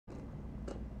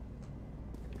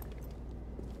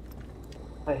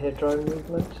I hear drone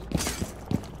movement.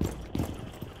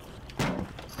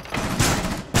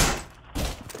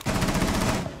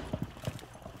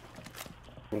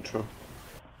 Intro.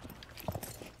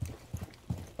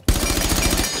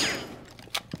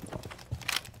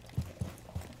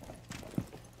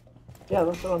 Yeah,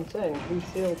 that's what I'm saying. Who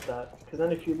sealed that? Because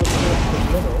then if you look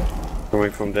at the middle...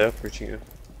 Coming from there, reaching it.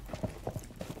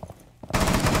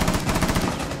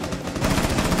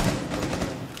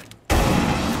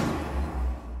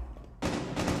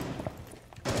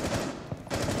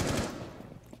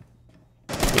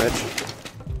 Ledge.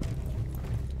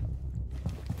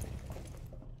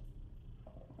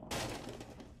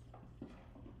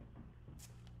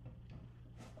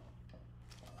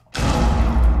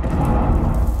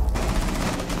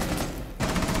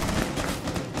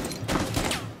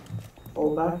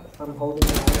 Hold back. I'm holding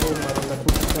the angle by the metal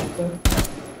detector.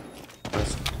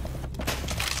 Nice.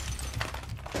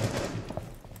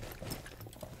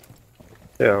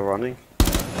 They are running.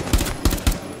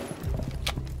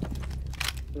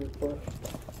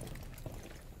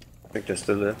 I think they're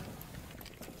still there.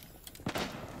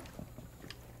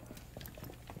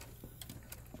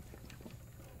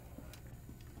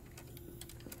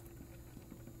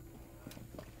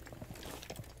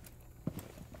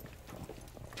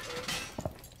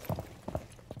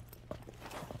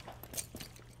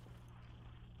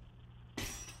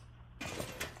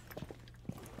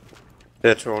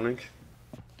 They're droning.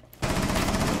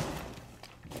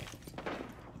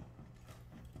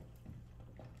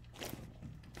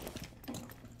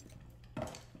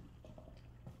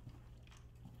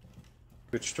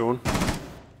 Which drone?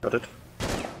 Got it.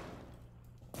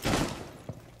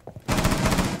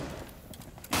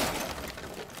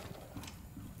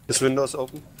 This window is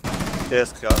open.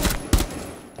 There's glass.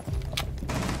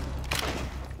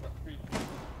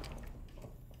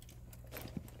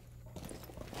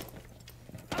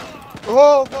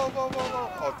 Whoa, whoa, whoa, whoa, whoa!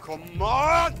 Oh, come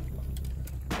on!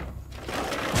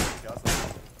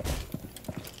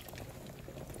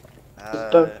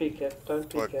 Don't peek it, don't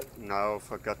peek it. No,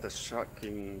 forgot the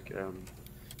shocking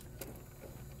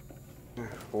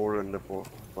hole in the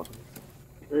bottom.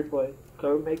 Rude boy,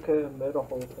 go make a murder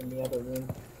hole in the other room.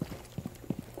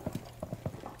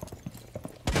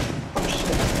 Oh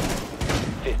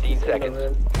shit. 15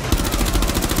 seconds.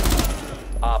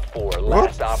 Op 4,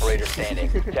 last operator standing.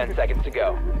 10 seconds to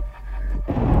go.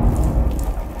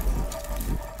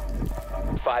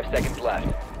 5 seconds left.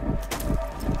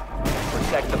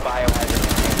 Protect the biohazard.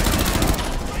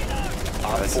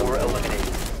 Op 4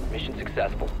 eliminated. Mission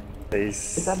successful.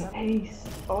 Ace. Is that an ace?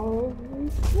 Oh,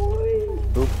 rude boy.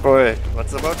 Good boy.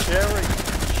 What's about sharing?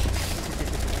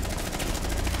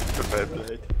 Good play. Well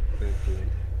played.